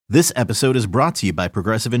This episode is brought to you by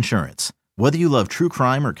Progressive Insurance. Whether you love true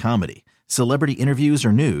crime or comedy, celebrity interviews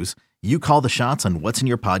or news, you call the shots on what's in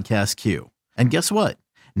your podcast queue. And guess what?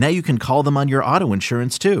 Now you can call them on your auto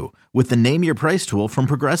insurance too with the Name Your Price tool from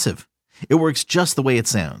Progressive. It works just the way it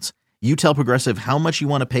sounds. You tell Progressive how much you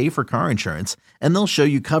want to pay for car insurance, and they'll show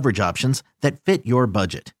you coverage options that fit your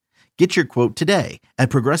budget. Get your quote today at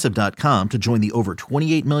Progressive.com to join the over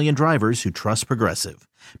 28 million drivers who trust Progressive.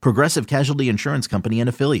 Progressive Casualty Insurance Company and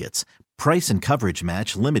Affiliates. Price and coverage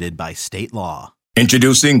match limited by state law.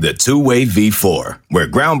 Introducing the two-way V4, where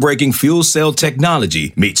groundbreaking fuel cell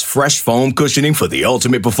technology meets fresh foam cushioning for the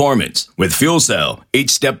ultimate performance. With fuel cell, each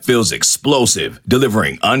step feels explosive,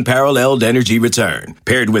 delivering unparalleled energy return.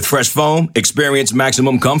 Paired with fresh foam, experience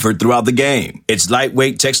maximum comfort throughout the game. Its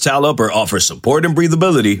lightweight textile upper offers support and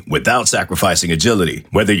breathability without sacrificing agility.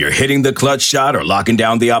 Whether you're hitting the clutch shot or locking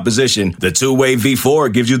down the opposition, the two-way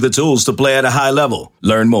V4 gives you the tools to play at a high level.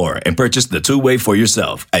 Learn more and purchase the two-way for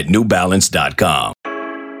yourself at newbalance.com.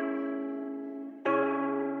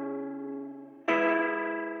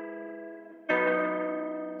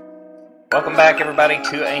 Welcome back, everybody,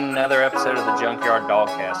 to another episode of the Junkyard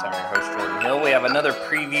Dawgcast. I'm your host, Jordan Hill. We have another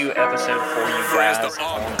preview episode for you guys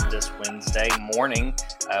on this Wednesday morning.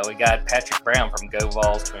 We got Patrick Brown from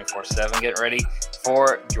Vols 24/7 getting ready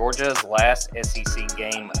for Georgia's last SEC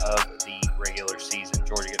game of the regular season.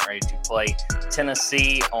 Georgia getting ready to play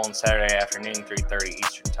Tennessee on Saturday afternoon, 3:30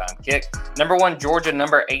 Eastern Time kick. Number 1, Georgia.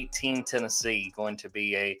 Number 18, Tennessee. Going to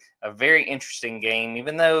be a very interesting game,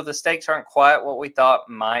 even though the stakes aren't quite what we thought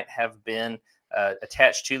might have been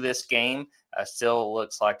attached to this game. Still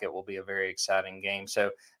looks like it will be a very exciting game.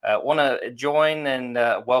 So want to join and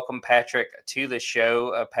welcome Patrick to the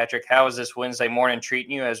show. Patrick, how is this Wednesday morning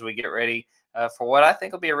treating you as we get ready for what I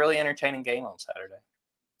think will be a really entertaining game on Saturday?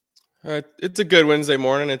 It's a good Wednesday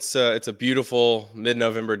morning. It's a beautiful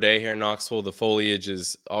mid-November day here in Knoxville. The foliage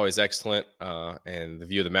is always excellent, and the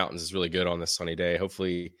view of the mountains is really good on this sunny day.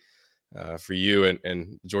 Hopefully for you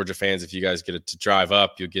and Georgia fans, if you guys get to drive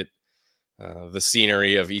up, you'll get the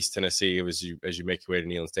scenery of East Tennessee as you make your way to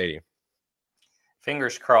Neyland Stadium.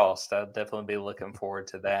 Fingers crossed. I'll definitely be looking forward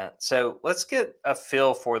to that. So let's get a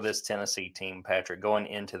feel for this Tennessee team, Patrick, going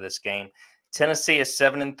into this game. Tennessee is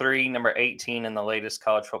 7-3, number 18 in the latest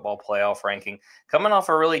college football playoff ranking. Coming off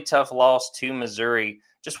a really tough loss to Missouri,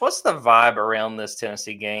 just what's the vibe around this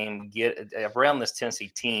Tennessee game, around this Tennessee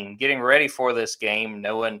team, getting ready for this game,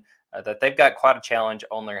 knowing that they've got quite a challenge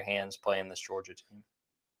on their hands playing this Georgia team?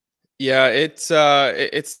 Yeah, it's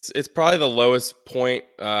probably the lowest point,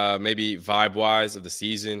 maybe vibe-wise, of the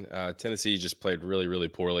season. Tennessee just played really, really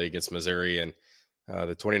poorly against Missouri, and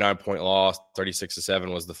the 29-point loss,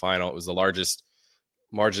 36-7 was the final. It was the largest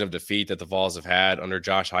margin of defeat that the Vols have had under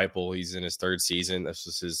Josh Heupel. He's in his third season. This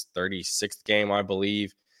was his 36th game, I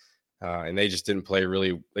believe. And they just didn't play they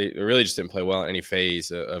really just didn't play well in any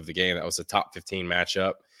phase of the game. That was a top 15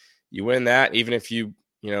 matchup. You win that, even if you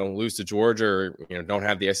lose to Georgia or, don't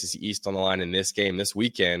have the SEC East on the line in this game this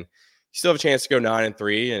weekend, you still have a chance to go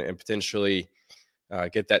 9-3 and potentially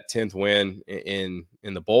get that 10th win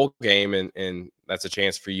in the bowl game. And that's a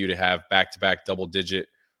chance for you to have back-to-back double-digit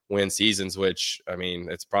win seasons, which, I mean,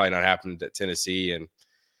 it's probably not happened at Tennessee and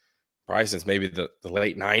probably since maybe the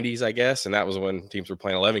late 90s, I guess. And that was when teams were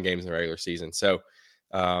playing 11 games in the regular season. So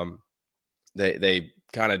they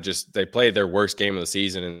kind of they played their worst game of the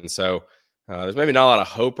season. And so there's maybe not a lot of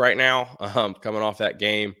hope right now coming off that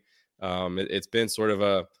game. It's been sort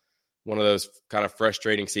of one of those kind of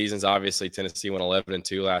frustrating seasons. Obviously, Tennessee went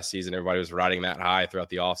 11-2 last season. Everybody was riding that high throughout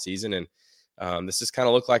the offseason. And this just kind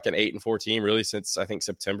of looked like an 8-4 team, really, since I think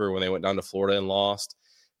September when they went down to Florida and lost.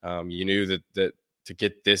 You knew that to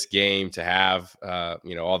get this game to have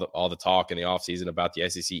all the talk in the offseason about the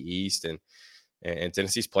SEC East and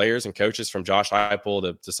Tennessee's players and coaches, from Josh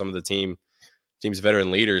Heupel to some of the team's veteran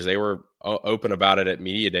leaders, they were open about it at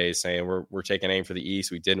media days, saying we're taking aim for the East.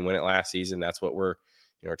 We didn't win it last season. That's what we're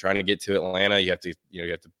trying to get to Atlanta. You have to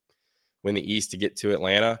win the East to get to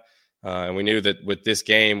Atlanta. And we knew that with this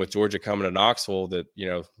game, with Georgia coming to Knoxville, that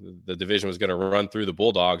the division was going to run through the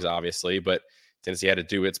Bulldogs, obviously, but Tennessee had to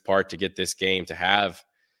do its part to get this game to have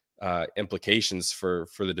implications for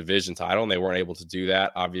the division title, and they weren't able to do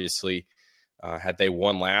that. Obviously, had they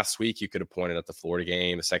won last week, you could have pointed at the Florida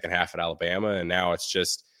game, the second half at Alabama, and now it's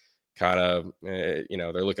just kind of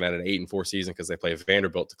they're looking at an 8-4 season because they play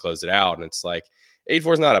Vanderbilt to close it out, and it's like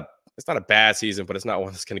 8-4 is not a bad season, but it's not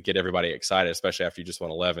one that's going to get everybody excited, especially after you just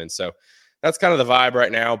won 11. So that's kind of the vibe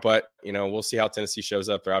right now. But we'll see how Tennessee shows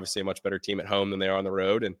up. They're obviously a much better team at home than they are on the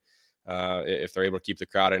road, and if they're able to keep the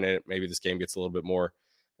crowd in it, maybe this game gets a little bit more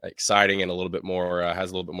exciting and a little bit more has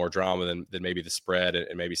a little bit more drama than maybe the spread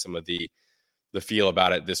and maybe some of the feel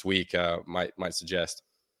about it this week might suggest.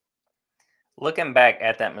 Looking back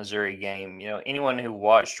at that Missouri game, anyone who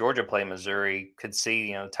watched Georgia play Missouri could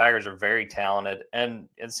see, Tigers are very talented. And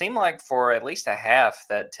it seemed like for at least a half,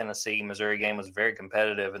 that Tennessee-Missouri game was very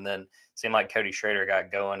competitive. And then it seemed like Cody Schrader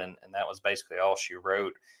got going, and that was basically all she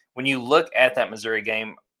wrote. When you look at that Missouri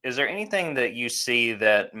game, is there anything that you see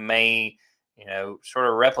that may, sort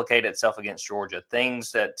of replicate itself against Georgia?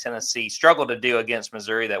 Things that Tennessee struggled to do against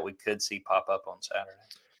Missouri that we could see pop up on Saturday?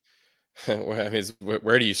 Well, I mean,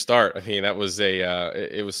 where do you start? I mean, that was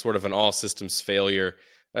it was sort of an all systems failure.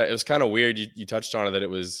 It was kind of weird. You touched on it, that it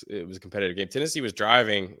was a competitive game. Tennessee was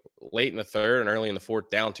driving late in the third and early in the fourth,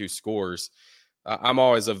 down 2 scores. I'm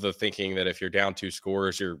always of the thinking that if you're down 2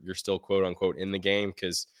 scores, you're still quote unquote in the game,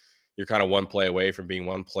 because you're kind of one play away from being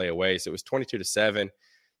one play away. So it was 22-7.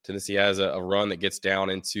 Tennessee has a run that gets down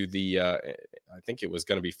into the I think it was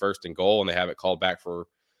going to be 1st and goal, and they have it called back for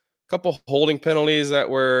couple holding penalties that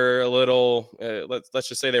were a little, let's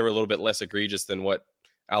just say they were a little bit less egregious than what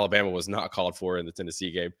Alabama was not called for in the Tennessee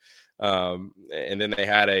game. And then they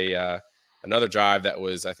had another drive that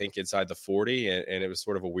was, I think, inside the 40, and it was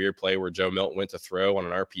sort of a weird play where Joe Milton went to throw on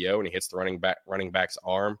an RPO, and he hits the running back's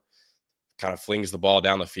arm, kind of flings the ball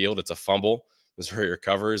down the field. It's a fumble. Missouri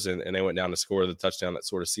recovers, and they went down to score the touchdown that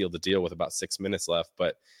sort of sealed the deal with about 6 minutes left.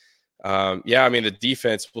 But yeah, I mean, the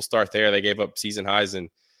defense, we'll start there. They gave up season highs in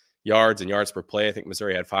yards and yards per play. I think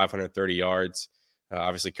Missouri had 530 yards.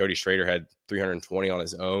 Obviously, Cody Schrader had 320 on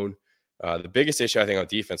his own. The biggest issue, I think, on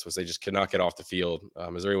defense was they just could not get off the field.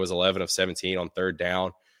 Missouri was 11 of 17 on 3rd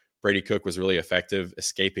down. Brady Cook was really effective,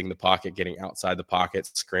 escaping the pocket, getting outside the pocket,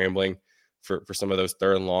 scrambling for some of those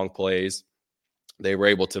 3rd and long plays. They were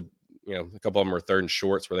able to, a couple of them were 3rd and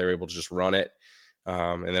shorts where they were able to just run it.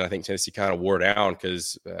 And then I think Tennessee kind of wore down,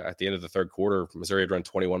 because at the end of the 3rd quarter, Missouri had run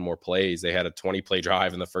 21 more plays. They had a 20-play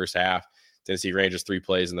drive in the first half. Tennessee ran just 3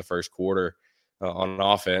 plays in the first quarter on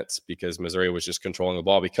offense, because Missouri was just controlling the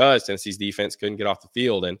ball, because Tennessee's defense couldn't get off the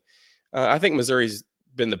field. And I think Missouri's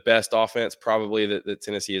been the best offense probably that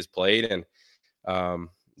Tennessee has played. And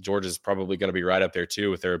Georgia's probably going to be right up there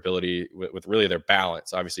too, with their ability, with really their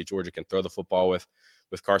balance. Obviously, Georgia can throw the football with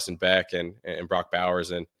Carson Beck and Brock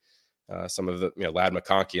Bowers and some of the, Lad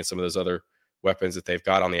McConkey and some of those other weapons that they've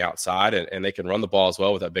got on the outside, and they can run the ball as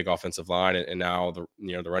well with that big offensive line. And now the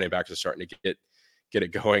running backs are starting to get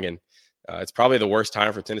it going. And it's probably the worst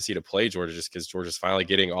time for Tennessee to play Georgia, just because Georgia's finally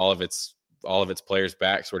getting all of its players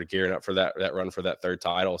back, sort of gearing up for that run for that 3rd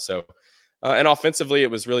title. So, and offensively,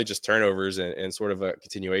 it was really just turnovers and sort of a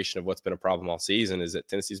continuation of what's been a problem all season, is that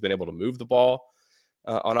Tennessee's been able to move the ball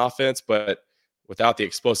on offense, but without the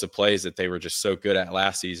explosive plays that they were just so good at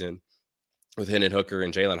last season with Hendon Hooker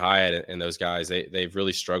and Jalen Hyatt and those guys. They've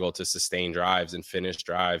really struggled to sustain drives and finish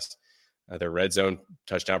drives. Their red zone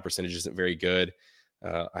touchdown percentage isn't very good.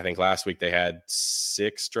 I think last week they had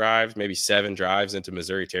 6 drives, maybe 7 drives into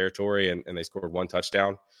Missouri territory, and they scored 1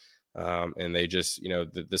 touchdown. And they just,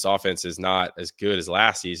 this offense is not as good as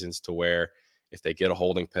last season's, to where if they get a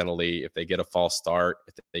holding penalty, if they get a false start,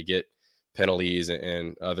 if they get penalties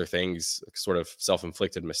and other things, sort of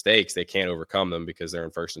self-inflicted mistakes, they can't overcome them because they're in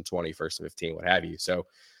 1st and 20, 1st and 15, what have you. So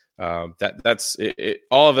that's it.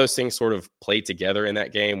 All of those things sort of played together in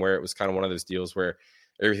that game, where it was kind of one of those deals where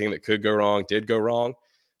everything that could go wrong did go wrong.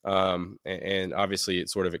 And obviously it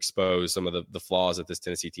sort of exposed some of the flaws that this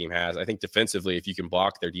Tennessee team has. I think defensively, if you can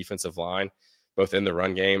block their defensive line, both in the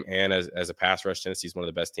run game and as a pass rush, Tennessee is one of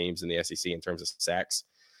the best teams in the SEC in terms of sacks.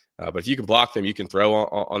 But if you can block them, you can throw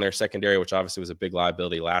on their secondary, which obviously was a big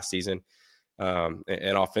liability last season. And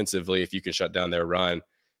offensively, if you can shut down their run,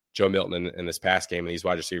 Joe Milton in this past game, and these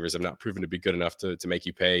wide receivers have not proven to be good enough to make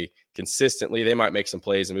you pay consistently. They might make some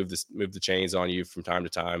plays and move the chains on you from time to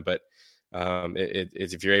time, but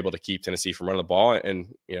it's if you're able to keep Tennessee from running the ball,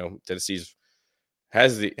 and Tennessee's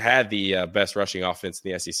had the best rushing offense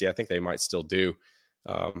in the SEC. I think they might still do.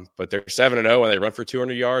 But they're 7-0 and they run for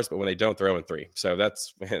 200 yards, but when they don't, throw in 3. So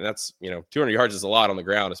that's 200 yards is a lot on the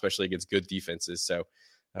ground, especially against good defenses. So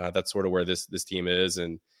that's sort of where this team is,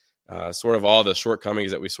 and sort of all the shortcomings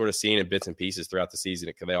that we've sort of seen in bits and pieces throughout the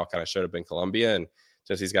season. They all kind of showed up in Columbia, and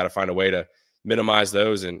Tennessee's got to find a way to minimize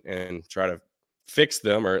those and try to fix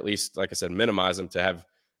them, or at least, like I said, minimize them to have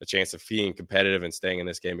a chance of being competitive and staying in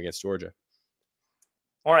this game against Georgia.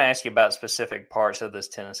 I want to ask you about specific parts of this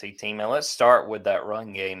Tennessee team. And let's start with that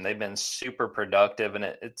run game. They've been super productive, and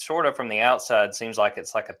it sort of from the outside seems like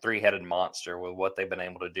it's like a 3-headed monster with what they've been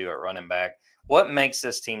able to do at running back. What makes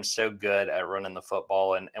this team so good at running the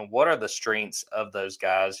football, and what are the strengths of those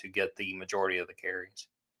guys who get the majority of the carries?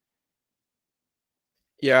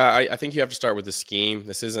 Yeah, I think you have to start with the scheme.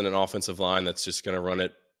 This isn't an offensive line that's just going to run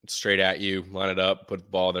it straight at you, line it up, put the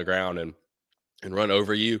ball on the ground, and run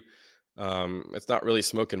over you. It's not really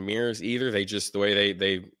smoke and mirrors either. They just, the way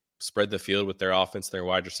they spread the field with their offense, their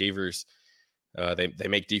wide receivers, they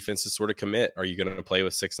make defenses sort of commit. Are you going to play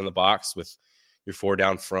with 6 in the box with your 4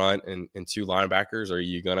 down front and 2 linebackers? Or are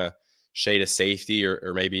you going to shade a safety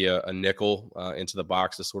or maybe a nickel into the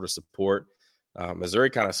box to sort of support? Missouri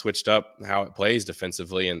kind of switched up how it plays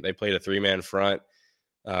defensively, and they played a 3-man front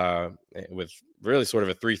with really sort of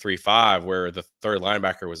a 3-3-5 where the third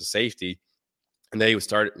linebacker was a safety. And they would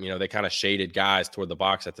start, they kind of shaded guys toward the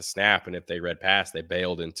box at the snap. And if they read pass, they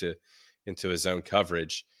bailed into a zone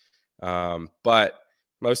coverage. But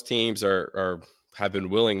most teams have been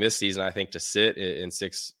willing this season, I think, to sit in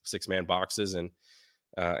six-man boxes and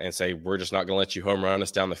say, we're just not going to let you home run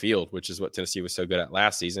us down the field, which is what Tennessee was so good at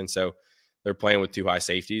last season. So they're playing with 2 high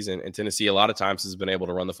safeties, and Tennessee a lot of times has been able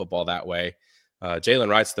to run the football that way. Jalen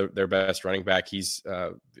Wright's their best running back. His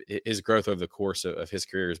growth over the course of his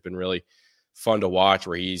career has been really fun to watch,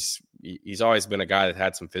 where he's always been a guy that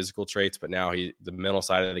had some physical traits, but now the mental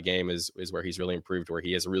side of the game is where he's really improved, where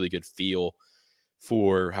he has a really good feel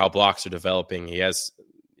for how blocks are developing. He has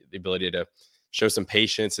the ability to show some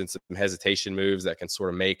patience and some hesitation moves that can sort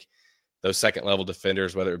of make those second level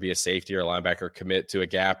defenders, whether it be a safety or a linebacker, commit to a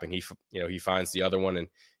gap, and he finds the other one and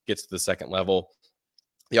gets to the second level.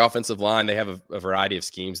 The offensive line, they have a variety of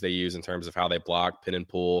schemes they use in terms of how they block, pin and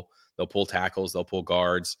pull. They'll pull tackles, they'll pull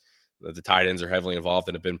guards. The tight ends are heavily involved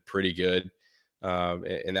and have been pretty good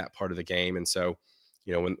in that part of the game. And so,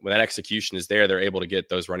 when that execution is there, they're able to get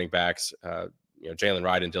those running backs. Jalen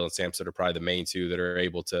Wright and Dylan Sampson are probably the main 2 that are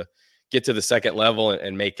able to get to the second level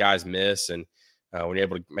and make guys miss. And when you're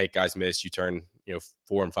able to make guys miss, you turn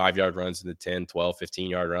 4 and 5 yard runs into 10, 12, 15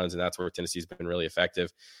 yard runs. And that's where Tennessee's been really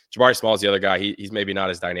effective. Jabari Small is the other guy. He's maybe not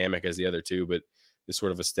as dynamic as the other 2, but is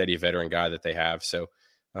sort of a steady veteran guy that they have. So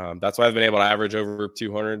that's why I've been able to average over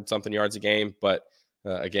 200 something yards a game. But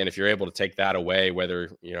again, if you're able to take that away,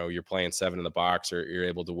 whether you're playing 7 in the box or you're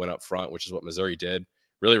able to win up front, which is what Missouri did,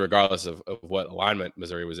 really regardless of what alignment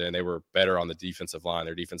Missouri was in, they were better on the defensive line.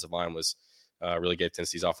 Their defensive line was really gave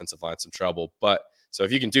Tennessee's offensive line some trouble. But so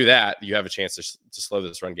if you can do that, you have a chance to slow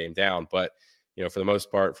this run game down. But for the most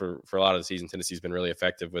part, for a lot of the season, Tennessee's been really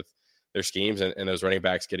effective with their schemes and those running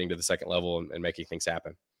backs getting to the second level and making things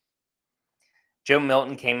happen. Joe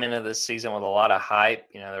Milton came into this season with a lot of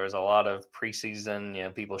hype. There was a lot of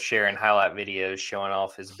preseason, people sharing highlight videos showing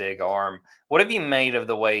off his big arm. What have you made of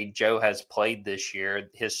the way Joe has played this year,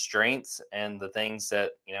 his strengths and the things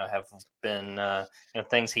that, have been,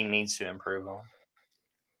 things he needs to improve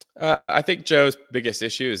on? I think Joe's biggest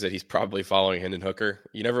issue is that he's probably following Hendon Hooker.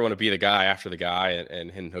 You never want to be the guy after the guy. And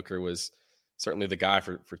Hendon Hooker was certainly the guy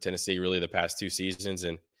for Tennessee really the past 2 seasons.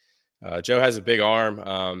 And Joe has a big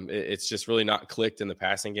arm. It's just really not clicked in the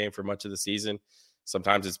passing game for much of the season.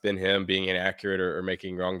 Sometimes it's been him being inaccurate or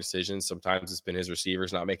making wrong decisions. Sometimes it's been his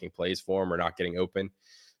receivers not making plays for him or not getting open.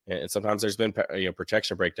 And sometimes there's been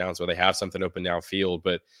protection breakdowns where they have something open downfield,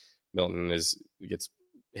 but Milton gets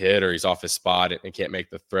hit or he's off his spot and can't make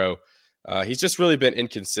the throw. He's just really been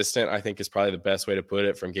inconsistent, I think is probably the best way to put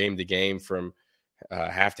it, from game to game, from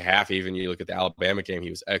half to half. Even you look at the Alabama game, he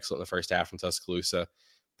was excellent in the first half in Tuscaloosa.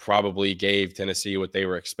 Probably gave Tennessee what they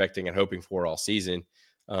were expecting and hoping for all season.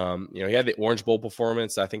 He had the Orange Bowl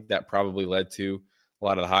performance. I think that probably led to a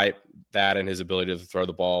lot of the hype, that and his ability to throw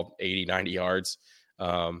the ball 80, 90 yards.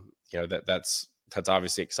 That's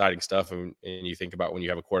obviously exciting stuff. And you think about when you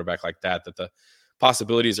have a quarterback like that the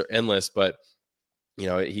possibilities are endless, but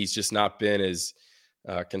he's just not been as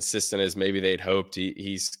consistent as maybe they'd hoped.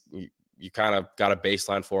 You kind of got a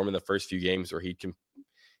baseline for him in the first few games where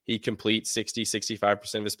he completes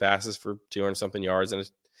 60-65% of his passes for 200 something yards and a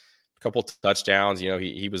couple touchdowns.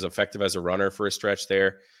 He was effective as a runner for a stretch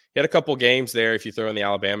there. He had a couple games there. If you throw in the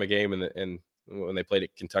Alabama game and when they played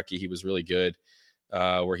at Kentucky, he was really good,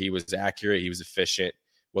 where he was accurate, he was efficient,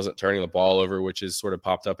 wasn't turning the ball over, which has sort of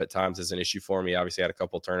popped up at times as an issue for me. Obviously had a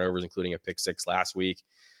couple turnovers, including a pick 6 last week.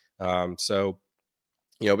 But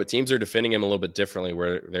teams are defending him a little bit differently,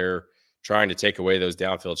 where they're trying to take away those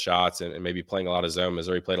downfield shots and maybe playing a lot of zone.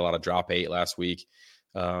 Missouri played a lot of drop 8 last week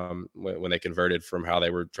when they converted from how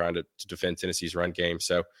they were trying to defend Tennessee's run game.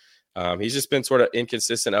 So he's just been sort of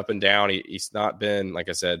inconsistent up and down. He's not been, like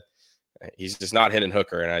I said, he's just not Hendon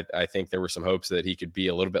Hooker. And I think there were some hopes that he could be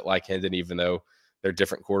a little bit like Hendon, even though they're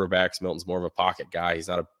different quarterbacks. Milton's more of a pocket guy. He's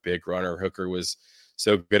not a big runner. Hooker was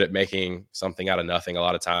so good at making something out of nothing a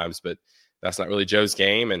lot of times, but that's not really Joe's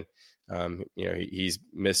game. And he's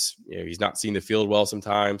not seen the field well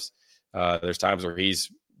sometimes. There's times where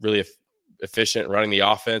he's really efficient running the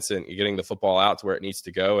offense and getting the football out to where it needs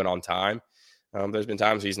to go and on time. There's been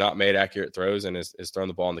times he's not made accurate throws and has thrown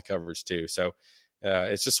the ball in the coverage too. So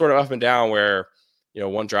it's just sort of up and down where,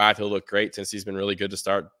 one drive he'll look great since he's been really good to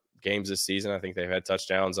start games this season. I think they've had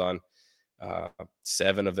touchdowns on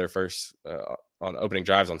 7 of their first on opening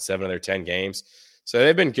drives on 7 of their 10 games. So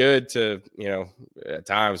they've been good to, at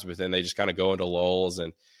times, but then they just kind of go into lulls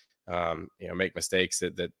and, make mistakes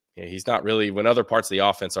that he's not really, when other parts of the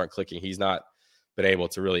offense aren't clicking, he's not been able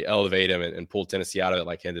to really elevate him and pull Tennessee out of it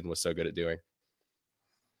like Hendon was so good at doing.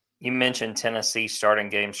 You mentioned Tennessee starting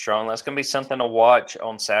game strong. That's going to be something to watch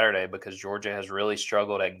on Saturday because Georgia has really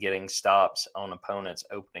struggled at getting stops on opponents'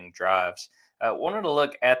 opening drives. Wanted to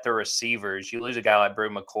look at the receivers. You lose a guy like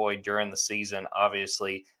Brew McCoy during the season,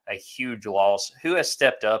 obviously a huge loss. Who has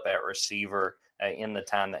stepped up at receiver in the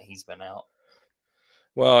time that he's been out?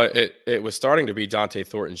 Well, it was starting to be Dante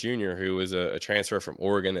Thornton Jr., who was a transfer from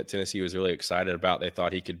Oregon that Tennessee was really excited about. They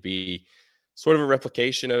thought he could be sort of a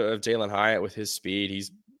replication of Jalen Hyatt with his speed.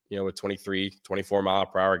 He's, a 23, 24 mile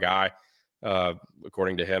per hour guy.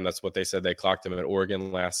 According to him, that's what they said. They clocked him at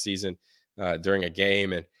Oregon last season during a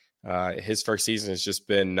game. And his first season has just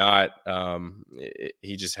been not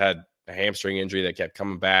he just had a hamstring injury that kept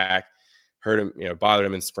coming back, hurt him, bothered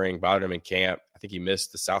him in spring, bothered him in camp. I think he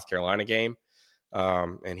missed the South Carolina game.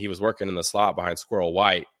 And he was working in the slot behind Squirrel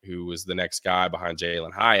White, who was the next guy behind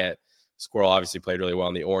Jalen Hyatt. Squirrel obviously played really well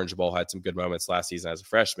in the Orange Bowl, had some good moments last season as a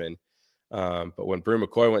freshman. But when Brew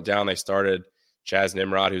McCoy went down, they started Chaz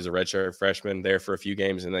Nimrod, who's a redshirt freshman, there for a few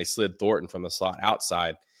games, and they slid Thornton from the slot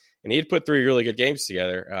outside. And he had put 3 really good games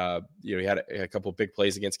together. He had a couple of big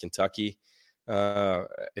plays against Kentucky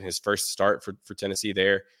in his first start for Tennessee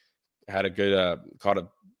there. Had a good caught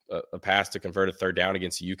a pass to convert a 3rd down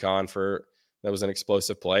against UConn that was an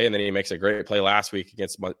explosive play. And then he makes a great play last week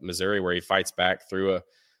against Missouri where he fights back through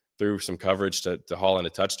some coverage to haul in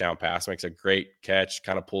a touchdown pass, makes a great catch,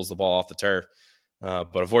 kind of pulls the ball off the turf.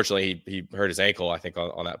 But unfortunately, he hurt his ankle, I think,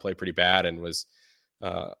 on that play pretty bad and was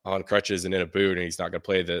on crutches and in a boot, and he's not going to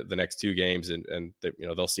play the next 2 games. And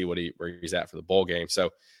they'll see where he's at for the bowl game.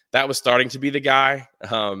 So that was starting to be the guy,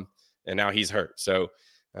 and now he's hurt. So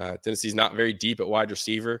Tennessee's not very deep at wide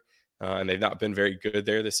receiver, and they've not been very good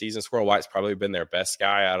there this season. Squirrel White's probably been their best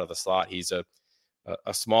guy out of the slot. He's a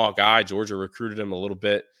small guy. Georgia recruited him a little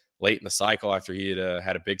bit late in the cycle after he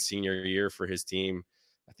had a big senior year for his team.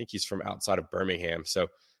 I think he's from outside of Birmingham. So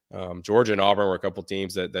Georgia and Auburn were a couple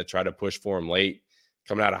teams that tried to push for him late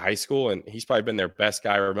coming out of high school, and he's probably been their best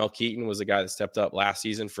guy. Ramel Keaton was the guy that stepped up last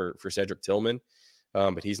season for Cedric Tillman,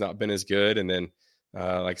 but he's not been as good. And then,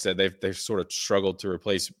 like I said, they've sort of struggled to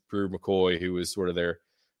replace Brew McCoy, who was sort of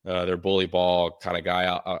their bully ball kind of guy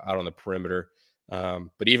out on the perimeter.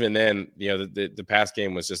 But even then, the pass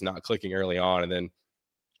game was just not clicking early on, and then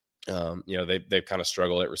they've kind of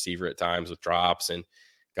struggled at receiver at times with drops and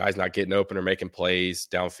guys not getting open or making plays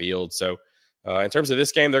downfield. So in terms of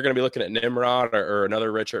this game, they're going to be looking at Nimrod or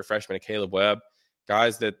another redshirt freshman, Caleb Webb,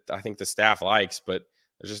 guys that I think the staff likes, but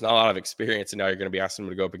there's just not a lot of experience. And now you're going to be asking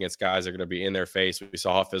them to go up against guys that are going to be in their face. We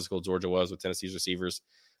saw how physical Georgia was with Tennessee's receivers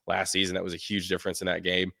last season. That was a huge difference in that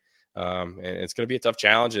game. And it's going to be a tough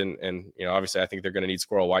challenge. And obviously I think they're going to need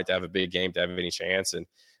Squirrel White to have a big game to have any chance. And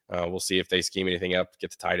we'll see if they scheme anything up,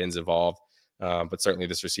 get the tight ends involved. But certainly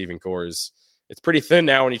this receiving core it's pretty thin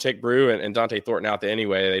now when you take Brew and Dante Thornton out there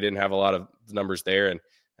anyway. They didn't have a lot of numbers there,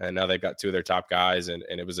 and now they've got 2 of their top guys, and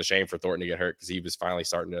it was a shame for Thornton to get hurt because he was finally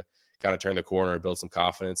starting to kind of turn the corner and build some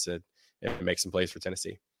confidence and make some plays for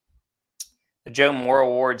Tennessee. The Joe Moore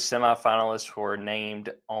Award semifinalists were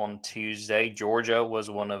named on Tuesday. Georgia was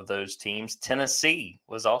one of those teams. Tennessee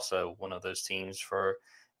was also one of those teams for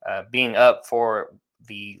being up for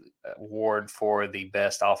the award for the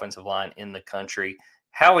best offensive line in the country.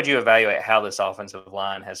 How would you evaluate how this offensive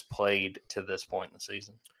line has played to this point in the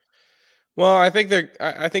season? Well, I think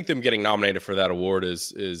them getting nominated for that award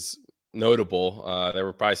is notable. There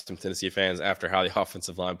were probably some Tennessee fans after how the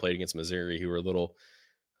offensive line played against Missouri who were a little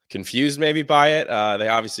confused maybe by it. They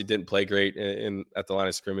obviously didn't play great at the line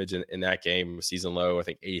of scrimmage in that game. Season low, I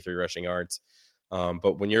think 83 rushing yards.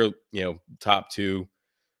 But when you're top 2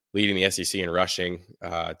 leading the SEC in rushing,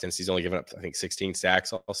 Tennessee's only given up I think 16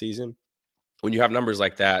 sacks all season. When you have numbers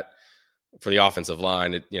like that for the offensive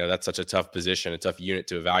line, that's such a tough position, a tough unit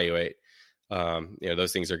to evaluate.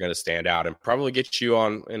 Those things are going to stand out and probably get you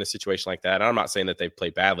in a situation like that. And I'm not saying that they've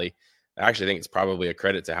played badly. I actually think it's probably a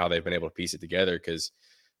credit to how they've been able to piece it together because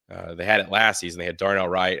they had it last season. They had Darnell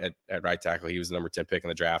Wright at right tackle. He was the number 10 pick in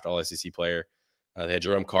the draft, all SEC player. They had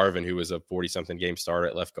Jerome Carvin, who was a 40-something game starter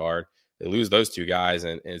at left guard. They lose those 2 guys,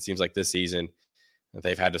 and it seems like this season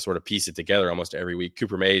they've had to sort of piece it together almost every week.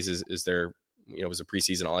 Cooper Mays is their, was a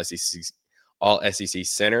preseason all SEC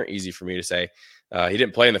center. Easy for me to say. He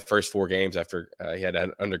didn't play in the first 4 games after he had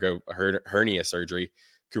to undergo a hernia surgery.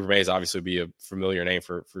 Cooper Mays obviously would be a familiar name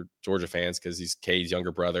for Georgia fans because he's Cade's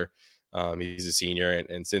younger brother. He's a senior,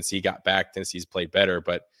 and since he got back, Tennessee's played better.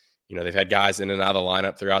 But they've had guys in and out of the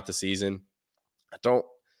lineup throughout the season.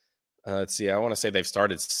 Let's see. I want to say they've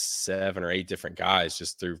started 7 or 8 different guys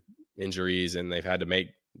just through injuries, and they've had to make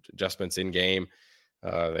adjustments in game.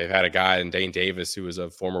 They've had a guy in Dane Davis who was a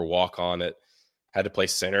former walk-on that had to play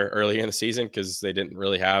center early in the season because they didn't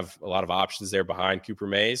really have a lot of options there behind Cooper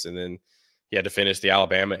Mays, and then he had to finish the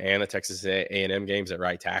Alabama and the Texas A&M games at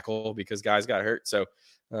right tackle because guys got hurt. So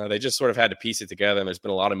they just sort of had to piece it together, and there's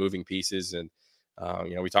been a lot of moving pieces. And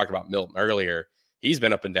we talked about Milton earlier. He's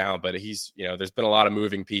been up and down, but there's been a lot of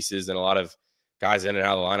moving pieces and a lot of guys in and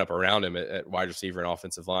out of the lineup around him at wide receiver and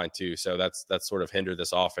offensive line too. So that's sort of hindered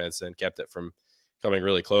this offense and kept it from coming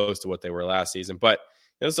really close to what they were last season. But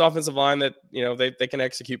this offensive line that, they can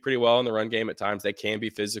execute pretty well in the run game at times. They can be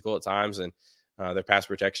physical at times, and their pass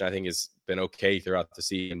protection, I think, has been okay throughout the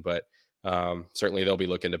season. But certainly they'll be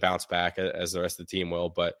looking to bounce back as the rest of the team will.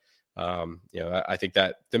 But I think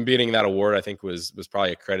that them beating that award, I think was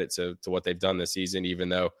probably a credit to what they've done this season, even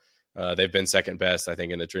though they've been second best, I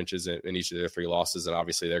think, in the trenches in each of their 3 losses. And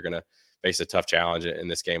obviously they're going to face a tough challenge in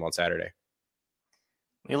this game on Saturday.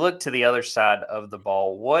 We look to the other side of the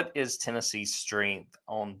ball. What is Tennessee's strength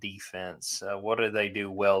on defense? What do they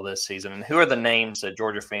do well this season? And who are the names that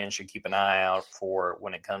Georgia fans should keep an eye out for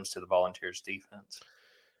when it comes to the Volunteers defense?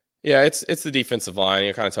 Yeah, it's the defensive line.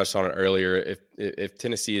 You kind of touched on it earlier. If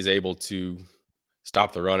Tennessee is able to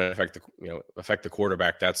stop the run and affect the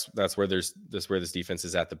quarterback, that's where this defense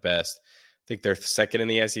is at the best. I think they're second in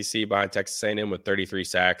the SEC behind Texas A&M with 33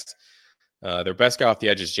 sacks. Their best guy off the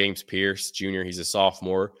edge is James Pierce Jr. He's a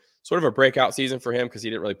sophomore, sort of a breakout season for him because he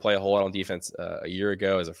didn't really play a whole lot on defense a year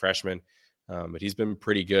ago as a freshman, but he's been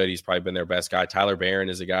pretty good. He's probably been their best guy. Tyler Barron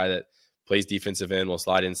is a guy that plays defensive end, will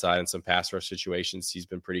slide inside in some pass rush situations. He's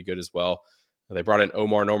been pretty good as well. They brought in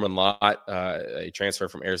Omar Norman Lott, a transfer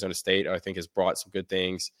from Arizona State, who I think has brought some good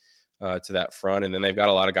things to that front. And then they've got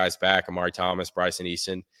a lot of guys back: Amari Thomas, Bryson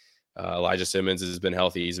Easton, Elijah Simmons has been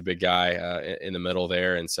healthy. He's a big guy in the middle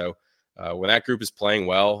there. And so when that group is playing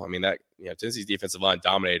well, I mean, Tennessee's defensive line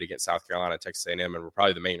dominated against South Carolina and Texas A&M, and were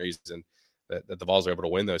probably the main reason that the Vols were able to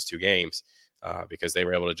win those 2 games because they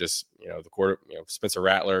were able to just, Spencer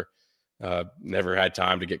Rattler never had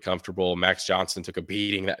time to get comfortable. Max Johnson took a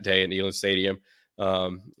beating that day at Neyland Stadium.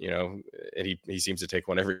 And he seems to take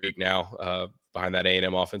one every week now behind that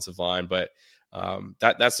A&M offensive line. But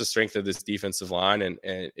that's the strength of this defensive line. And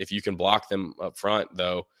if you can block them up front,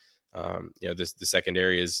 though, the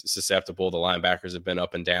secondary is susceptible. The linebackers have been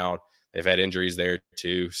up and down. They've had injuries there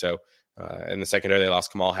too. So in the secondary, they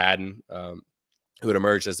lost Kamal Haddon, who had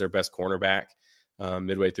emerged as their best cornerback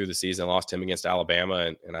midway through the season. Lost him against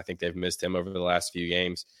Alabama, and I think they've missed him over the last few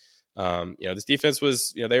games. This defense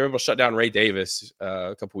was, they were able to shut down Ray Davis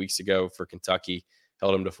a couple weeks ago for Kentucky,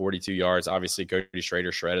 held him to 42 yards. Obviously, Cody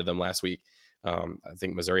Schrader shredded them last week. I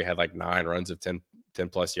think Missouri had like 9 runs of 10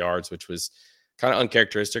 plus yards, which was kind of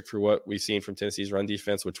uncharacteristic for what we've seen from Tennessee's run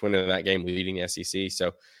defense, which went into that game leading the SEC.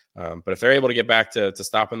 So, but if they're able to get back to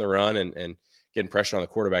stopping the run and getting pressure on the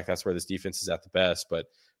quarterback, that's where this defense is at the best. But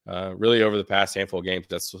really over the past handful of games,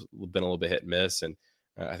 that's been a little bit hit and miss. And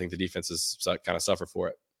I think the defense has kind of suffered for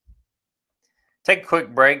it. Take a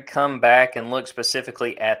quick break, come back, and look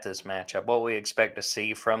specifically at this matchup, what we expect to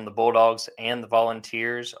see from the Bulldogs and the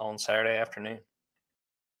Volunteers on Saturday afternoon.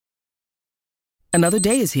 Another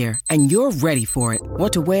day is here, and you're ready for it.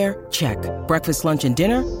 What to wear? Check. Breakfast, lunch, and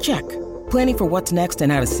dinner? Check. Planning for what's next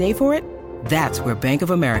and how to save for it? That's where Bank of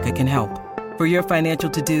America can help. For your financial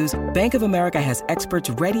to-dos, Bank of America has experts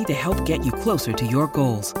ready to help get you closer to your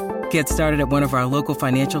goals. Get started at one of our local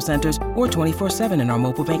financial centers or 24/7 in our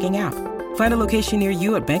mobile banking app. Find a location near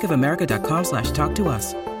you at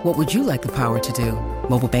bankofamerica.com/talktous. What would you like the power to do?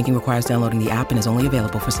 Mobile banking requires downloading the app and is only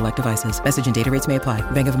available for select devices. Message and data rates may apply.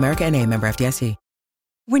 Bank of America NA, member FDIC.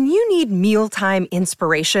 When you need mealtime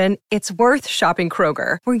inspiration, it's worth shopping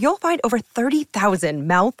Kroger, where you'll find over 30,000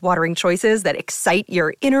 mouth-watering choices that excite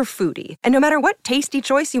your inner foodie. And no matter what tasty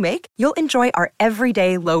choice you make, you'll enjoy our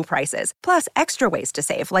everyday low prices, plus extra ways to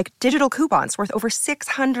save, like digital coupons worth over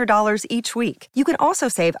 $600 each week. You can also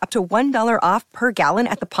save up to $1 off per gallon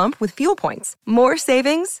at the pump with fuel points. More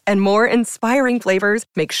savings and more inspiring flavors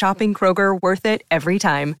make shopping Kroger worth it every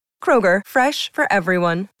time. Kroger, fresh for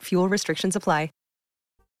everyone. Fuel restrictions apply.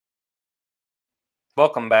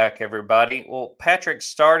 Welcome back, everybody. Well, Patrick,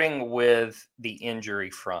 starting with the injury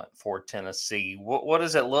front for Tennessee, what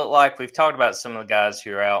does it look like? We've talked about some of the guys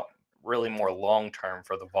who are out really more long-term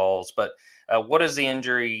for the Vols, but what is the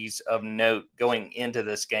injuries of note going into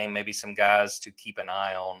this game? Maybe some guys to keep an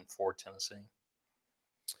eye on for Tennessee.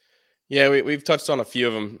 Yeah, we've touched on a few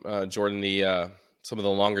of them, Jordan. Some of the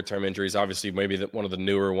longer-term injuries, obviously, maybe one of the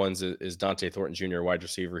newer ones is Dante Thornton Jr., wide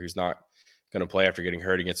receiver, who's not going to play after getting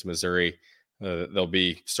hurt against Missouri. They'll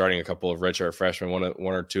be starting a couple of redshirt freshmen,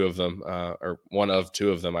 one of two of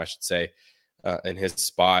them, I should say, in his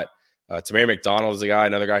spot. Tamir McDonald is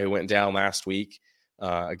another guy who went down last week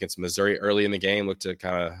against Missouri early in the game. Looked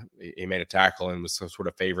to he made a tackle and was sort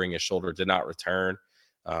of favoring his shoulder, did not return.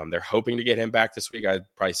 They're hoping to get him back this week. I'd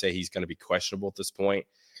probably say he's going to be questionable at this point.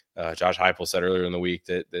 Josh Heupel said earlier in the week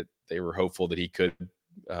that they were hopeful that he could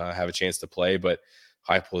have a chance to play, but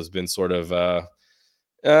Heupel has been sort of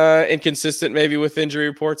inconsistent maybe with injury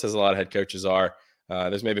reports, as a lot of head coaches are.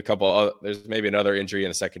 There's maybe another injury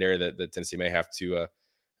in the secondary that Tennessee may have to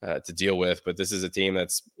deal with, but this is a team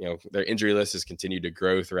that's, their injury list has continued to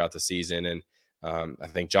grow throughout the season. And I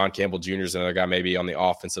think John Campbell Jr. is another guy maybe on the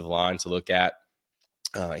offensive line to look at.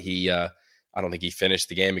 I don't think he finished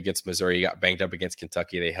the game against Missouri. He got banged up against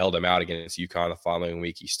Kentucky. They held him out against UConn the following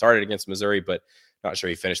week. He started against Missouri, but not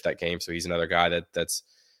sure he finished that game. So he's another guy that's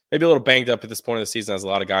maybe a little banged up at this point of the season, as a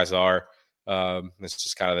lot of guys are. It's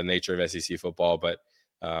just kind of the nature of SEC football. But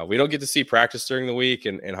we don't get to see practice during the week.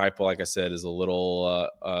 And Heupel, like I said, is a little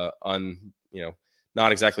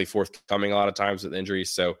not exactly forthcoming a lot of times with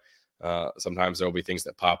injuries. So sometimes there will be things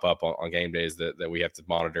that pop up on game days that we have to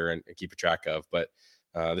monitor and keep a track of. But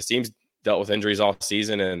this team's dealt with injuries all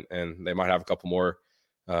season, and they might have a couple more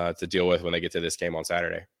to deal with when they get to this game on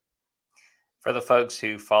Saturday. For the folks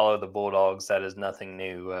who follow the Bulldogs, that is nothing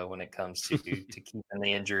new when it comes to keeping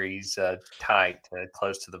the injuries tight,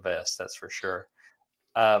 close to the vest, that's for sure.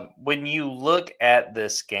 When you look at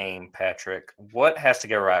this game, Patrick, what has to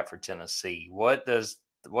go right for Tennessee? What do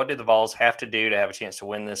the Vols have to do to have a chance to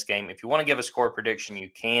win this game? If you want to give a score prediction,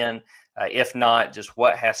 you can. If not, just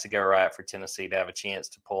what has to go right for Tennessee to have a chance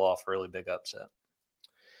to pull off a really big upset?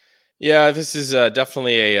 Yeah, this is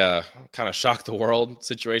definitely a kind of shock the world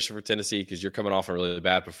situation for Tennessee, because you're coming off a really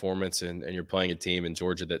bad performance and you're playing a team in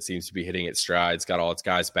Georgia that seems to be hitting its strides, got all its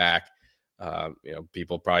guys back.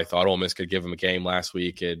 People probably thought Ole Miss could give them a game last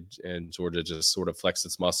week, and Georgia just sort of flexed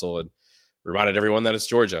its muscle and reminded everyone that it's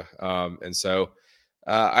Georgia. So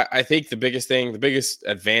I think the biggest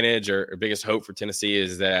advantage or biggest hope for Tennessee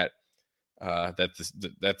is that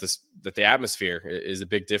the atmosphere is a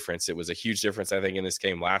big difference. It was a huge difference, I think, in this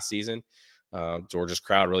game last season. Georgia's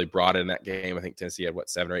crowd really brought in that game. I think Tennessee had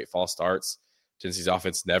 7 or 8 false starts. Tennessee's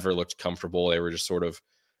offense never looked comfortable. They were just sort of,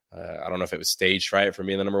 I don't know if it was stage fright from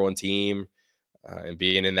being the number one team and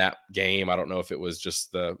being in that game. I don't know if it was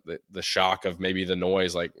just the shock of maybe the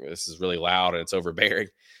noise, like this is really loud and it's overbearing.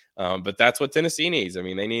 But that's what Tennessee needs. I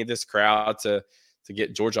mean, they need this crowd to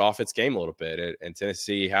get Georgia off its game a little bit. And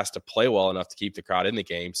Tennessee has to play well enough to keep the crowd in the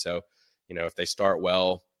game. So, if they start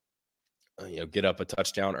well, get up a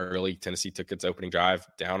touchdown early. Tennessee took its opening drive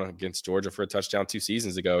down against Georgia for a touchdown 2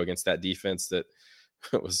 seasons ago against that defense that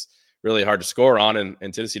was really hard to score on.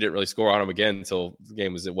 And Tennessee didn't really score on them again until the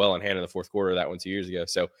game was well in hand in the fourth quarter of that one 2 years ago.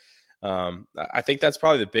 So I think that's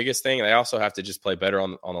probably the biggest thing. They also have to just play better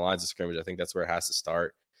on the lines of scrimmage. I think that's where it has to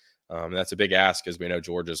start. And that's a big ask, because we know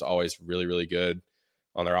Georgia's always really, really good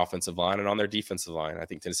on their offensive line and on their defensive line. I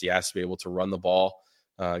think Tennessee has to be able to run the ball,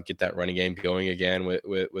 get that running game going again with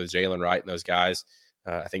Jalen Wright and those guys.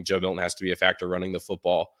 I think Joe Milton has to be a factor running the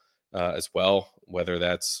football as well, whether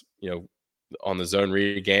that's, on the zone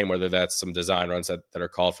read game, whether that's some design runs that are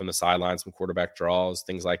called from the sideline, some quarterback draws,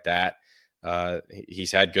 things like that.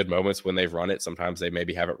 He's had good moments when they've run it. Sometimes they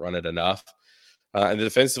maybe haven't run it enough. And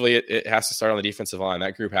defensively, it has to start on the defensive line.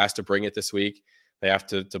 That group has to bring it this week. They have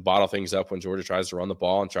to bottle things up when Georgia tries to run the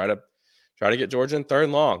ball and try to get Georgia in 3rd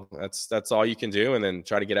and long. That's all you can do, and then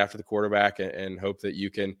try to get after the quarterback and hope that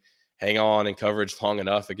you can hang on in coverage long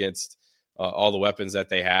enough against all the weapons that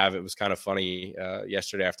they have. It was kind of funny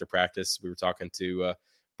yesterday after practice. We were talking to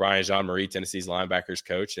Brian Jean-Marie, Tennessee's linebackers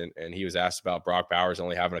coach, and he was asked about Brock Bowers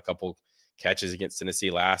only having a couple catches against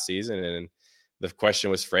Tennessee last season, and the question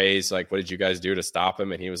was phrased like, "What did you guys do to stop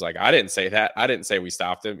him?" And he was like, "I didn't say that. I didn't say we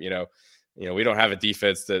stopped him. We don't have a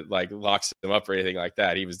defense that like locks him up or anything like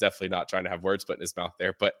that." He was definitely not trying to have words put in his mouth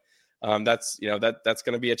there. But that's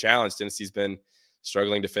going to be a challenge. Tennessee's been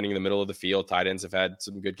struggling defending the middle of the field. Tight ends have had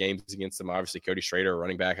some good games against them. Obviously, Cody Schrader,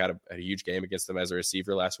 running back, had a huge game against them as a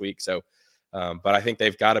receiver last week. So, but I think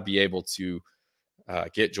they've got to be able to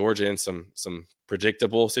get Georgia in some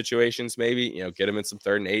predictable situations, maybe, get them in some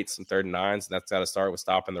 3rd and 8, some 3rd and 9s. And that's got to start with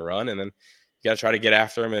stopping the run. And then you got to try to get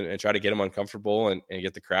after them and try to get them uncomfortable and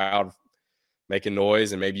get the crowd making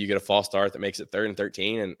noise. And maybe you get a false start that makes it 3rd and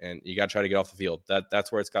 13, and you got to try to get off the field.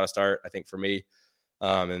 That's where it's got to start, I think, for me.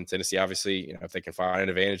 And Tennessee, obviously, if they can find an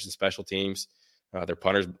advantage in special teams, their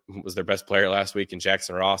punter was their best player last week in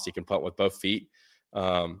Jackson Ross. He can punt with both feet.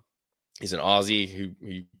 He's an Aussie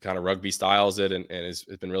who kind of rugby styles it and has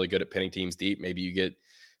been really good at pinning teams deep. Maybe you get a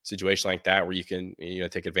situation like that where you can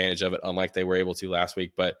take advantage of it, unlike they were able to last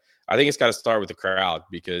week. But I think it's got to start with the crowd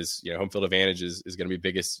because home field advantage is going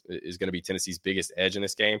to be Tennessee's biggest edge in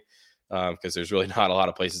this game because there's really not a lot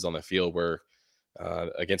of places on the field where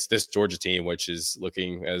against this Georgia team, which is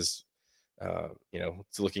looking as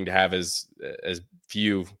it's looking to have as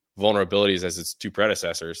few vulnerabilities as its 2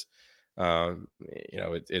 predecessors.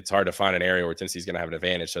 It's hard to find an area where Tennessee's going to have an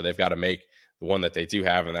advantage. So they've got to make the one that they do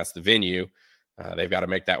have, and that's the venue. They've got to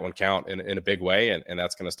make that one count in a big way. And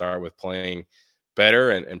that's going to start with playing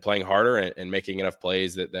better and playing harder and making enough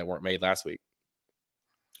plays that weren't made last week.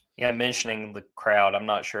 Yeah, mentioning the crowd, I'm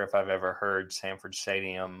not sure if I've ever heard Sanford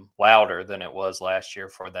Stadium louder than it was last year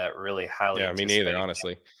for that really highly. Yeah, me neither,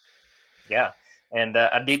 honestly. Yeah, and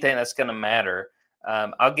I do think that's going to matter.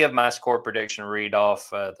 I'll give my score prediction, read off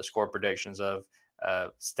the score predictions of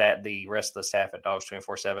the rest of the staff at Dawgs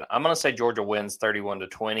 24/7. I'm going to say Georgia wins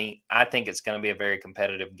 31-20. I think it's going to be a very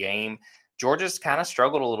competitive game. Georgia's kind of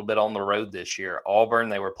struggled a little bit on the road this year. Auburn,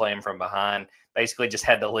 they were playing from behind, basically just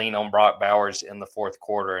had to lean on Brock Bowers in the 4th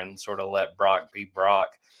quarter and sort of let Brock be Brock,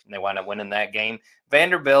 and they wound up winning that game.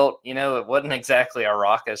 Vanderbilt, it wasn't exactly a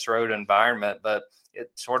raucous road environment, but it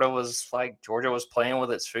sort of was like Georgia was playing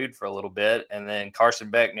with its food for a little bit. And then Carson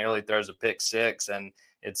Beck nearly throws a pick 6, and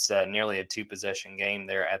it's nearly a 2-possession game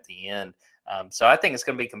there at the end. So I think it's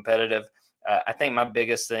going to be competitive. I think my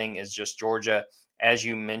biggest thing is just Georgia, as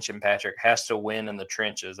you mentioned, Patrick, has to win in the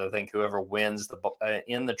trenches. I think whoever wins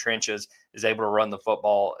in the trenches is able to run the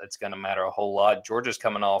football. It's going to matter a whole lot. Georgia's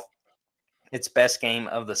coming off its best game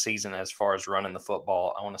of the season as far as running the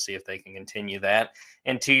football. I want to see if they can continue that.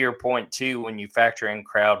 And to your point, too, when you factor in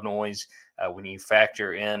crowd noise, when you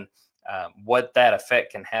factor in what that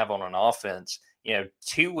effect can have on an offense,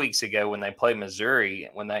 2 weeks ago when they played Missouri,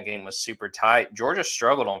 when that game was super tight, Georgia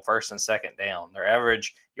struggled on 1st and 2nd down. Their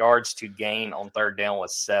average yards to gain on 3rd down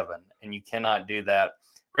was 7, and you cannot do that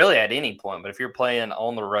really at any point. But if you're playing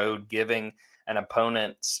on the road, giving an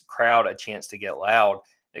opponent's crowd a chance to get loud,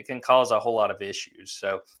 it can cause a whole lot of issues.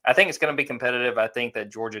 So I think it's going to be competitive. I think that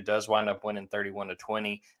Georgia does wind up winning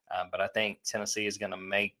 31-20, but I think Tennessee is going to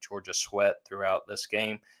make Georgia sweat throughout this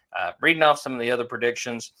game. Reading off some of the other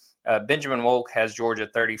predictions, Benjamin Wolk has Georgia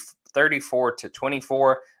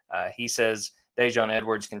 34-24. He says Dejon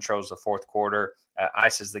Edwards controls the 4th quarter,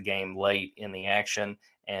 ices the game late in the action.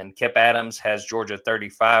 And Kip Adams has Georgia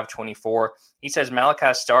 35-24. He says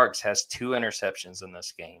Malachi Starks has 2 interceptions in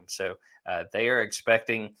this game. So they are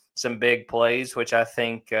expecting some big plays, which I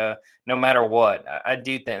think no matter what, I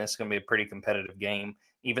do think it's going to be a pretty competitive game.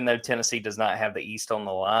 Even though Tennessee does not have the East on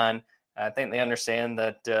the line, I think they understand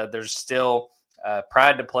that there's still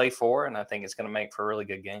pride to play for, and I think it's going to make for a really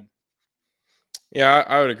good game. Yeah,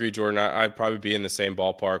 I would agree, Jordan. I'd probably be in the same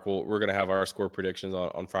ballpark. We're going to have our score predictions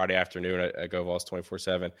on Friday afternoon at Go Vols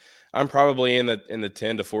 24/7. I'm probably in the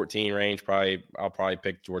 10-14 range. I'll probably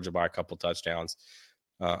pick Georgia by a couple touchdowns.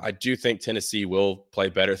 I do think Tennessee will play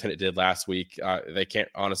better than it did last week. They can't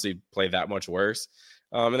honestly play that much worse.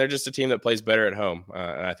 And they're just a team that plays better at home.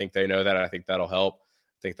 And I think they know that. I think that'll help.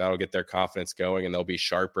 I think that'll get their confidence going, and they'll be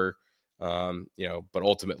sharper. But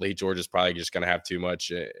ultimately Georgia's probably just going to have too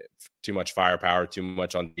much firepower, too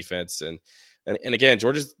much on defense. And again,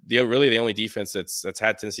 Georgia's really the only defense that's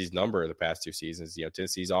had Tennessee's number the past 2 seasons.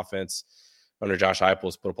 Tennessee's offense under Josh Heupel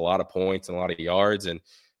has put up a lot of points and a lot of yards. And,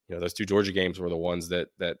 those 2 Georgia games were the ones that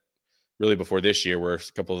really before this year were a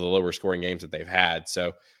couple of the lower scoring games that they've had.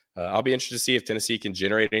 So I'll be interested to see if Tennessee can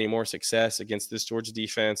generate any more success against this Georgia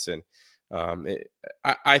defense. And,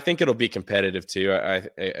 I think it'll be competitive too.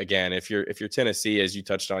 Again, if you're Tennessee, as you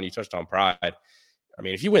touched on pride. I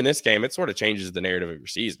mean, if you win this game, it sort of changes the narrative of your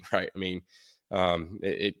season, right? I mean,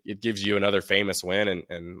 it gives you another famous win.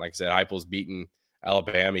 And like I said, Heupel's beaten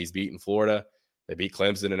Alabama. He's beaten Florida. They beat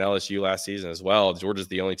Clemson and LSU last season as well. Georgia's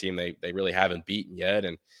the only team they really haven't beaten yet.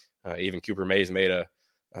 And even Cooper Mays made a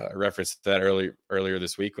reference to that earlier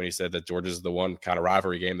this week when he said that Georgia's the one kind of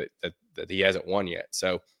rivalry game that he hasn't won yet.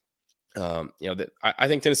 So, I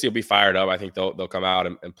think Tennessee will be fired up. I think they'll come out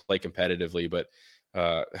and play competitively. But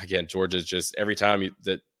again, Georgia's just every time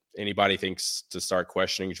that anybody thinks to start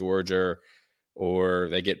questioning Georgia or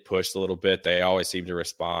they get pushed a little bit, they always seem to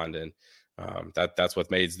respond. And that's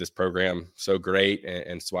what made this program so great.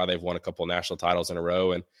 And it's why they've won a couple of national titles in a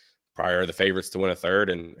row, and probably are the favorites to win a third.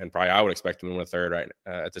 And probably I would expect them to win a third right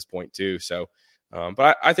at this point too. So,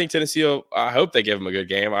 but I think Tennessee, I hope they give them a good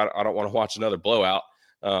game. I don't want to watch another blowout.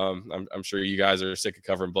 I'm sure you guys are sick of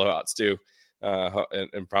covering blowouts too.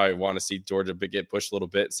 And probably want to see Georgia get pushed a little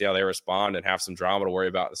bit, see how they respond, and have some drama to worry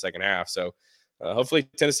about in the second half. So hopefully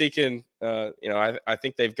Tennessee can, I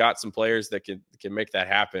think they've got some players that can make that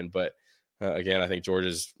happen. But again, I think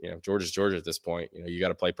Georgia's Georgia at this point. You got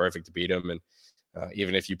to play perfect to beat them. And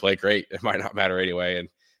even if you play great, it might not matter anyway.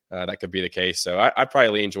 And that could be the case. So I'd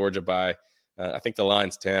probably lean Georgia by, I think the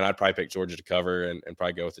line's 10. I'd probably pick Georgia to cover and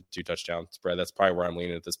probably go with a 2-touchdown spread. That's probably where I'm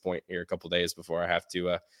leaning at this point here, a couple of days before I have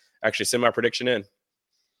to actually send my prediction in.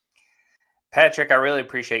 Patrick, I really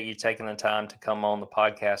appreciate you taking the time to come on the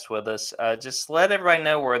podcast with us. Just let everybody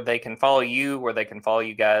know where they can follow you, where they can follow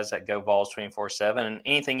you guys at Go Vols 24/7, and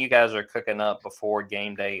anything you guys are cooking up before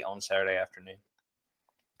game day on Saturday afternoon.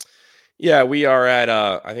 Yeah, we are at,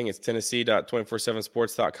 I think it's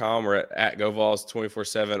Tennessee.247sports.com. We're at Go Vols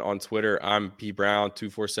 24/7 on Twitter. I'm P Brown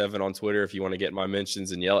 247 on Twitter if you want to get my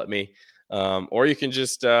mentions and yell at me. Or you can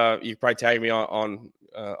just, you can probably tag me on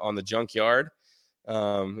the Junkyard.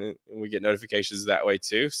 And we get notifications that way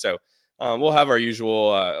too. So we'll have our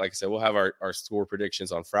usual, like I said, we'll have our score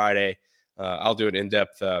predictions on Friday. I'll do an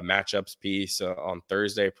in-depth matchups piece on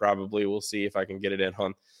Thursday. Probably we'll see if I can get it in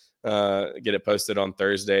on, get it posted on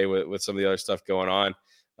Thursday with some of the other stuff going on.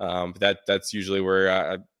 But that's usually where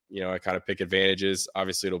I kind of pick advantages.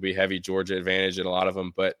 Obviously it'll be heavy Georgia advantage in a lot of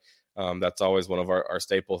them, but that's always one of our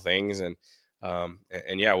staple things. And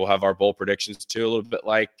yeah, we'll have our bowl predictions too, a little bit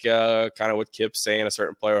like kind of what Kip's saying, a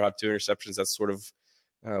certain player will have 2 interceptions. That's sort of,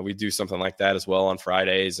 we do something like that as well on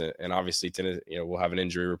Fridays. And obviously, we'll have an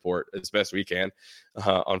injury report as best we can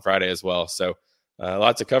on Friday as well. So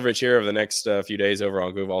lots of coverage here over the next few days over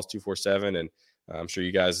on Go Vols 247. And I'm sure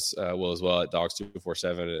you guys will as well at Dawgs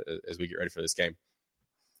 247 as we get ready for this game.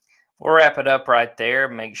 We'll wrap it up right there.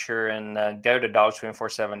 Make sure and go to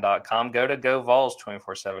Dawgs247.com. Go to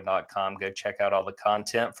GoVols247.com. Go check out all the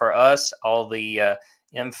content for us, all the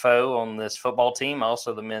info on this football team,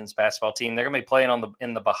 also the men's basketball team. They're going to be playing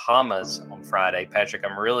in the Bahamas on Friday. Patrick,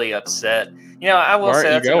 I'm really upset. I will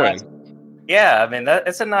say that's yeah, I mean,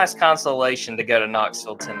 it's a nice consolation to go to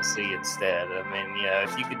Knoxville, Tennessee instead. I mean,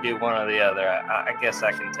 if you could do one or the other, I guess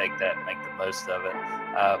I can take that and make the most of it.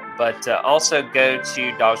 But also go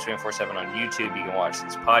to Dawgs 24/7 on YouTube. You can watch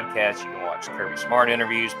this podcast. You can watch Kirby Smart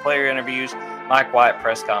interviews, player interviews, Mike White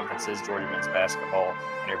press conferences, Georgia men's basketball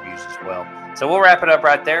interviews as well. So we'll wrap it up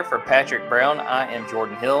right there. For Patrick Brown, I am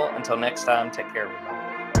Jordan Hill. Until next time, take care, everybody.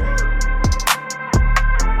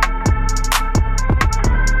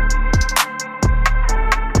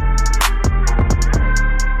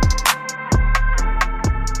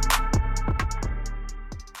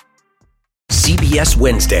 CBS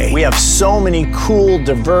Wednesday. We have so many cool,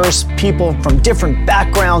 diverse people from different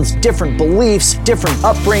backgrounds, different beliefs, different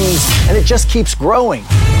upbringings, and it just keeps growing.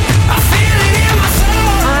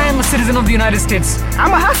 I'm a citizen of the United States.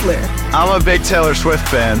 I'm a hustler. I'm a big Taylor Swift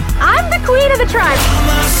fan. I'm the queen of the tribe.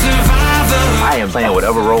 I am playing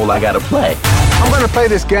whatever role I gotta play. I'm gonna play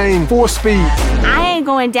this game full speed. I ain't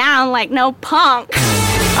going down like no punk.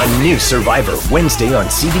 A new Survivor Wednesday on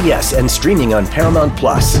CBS and streaming on Paramount+.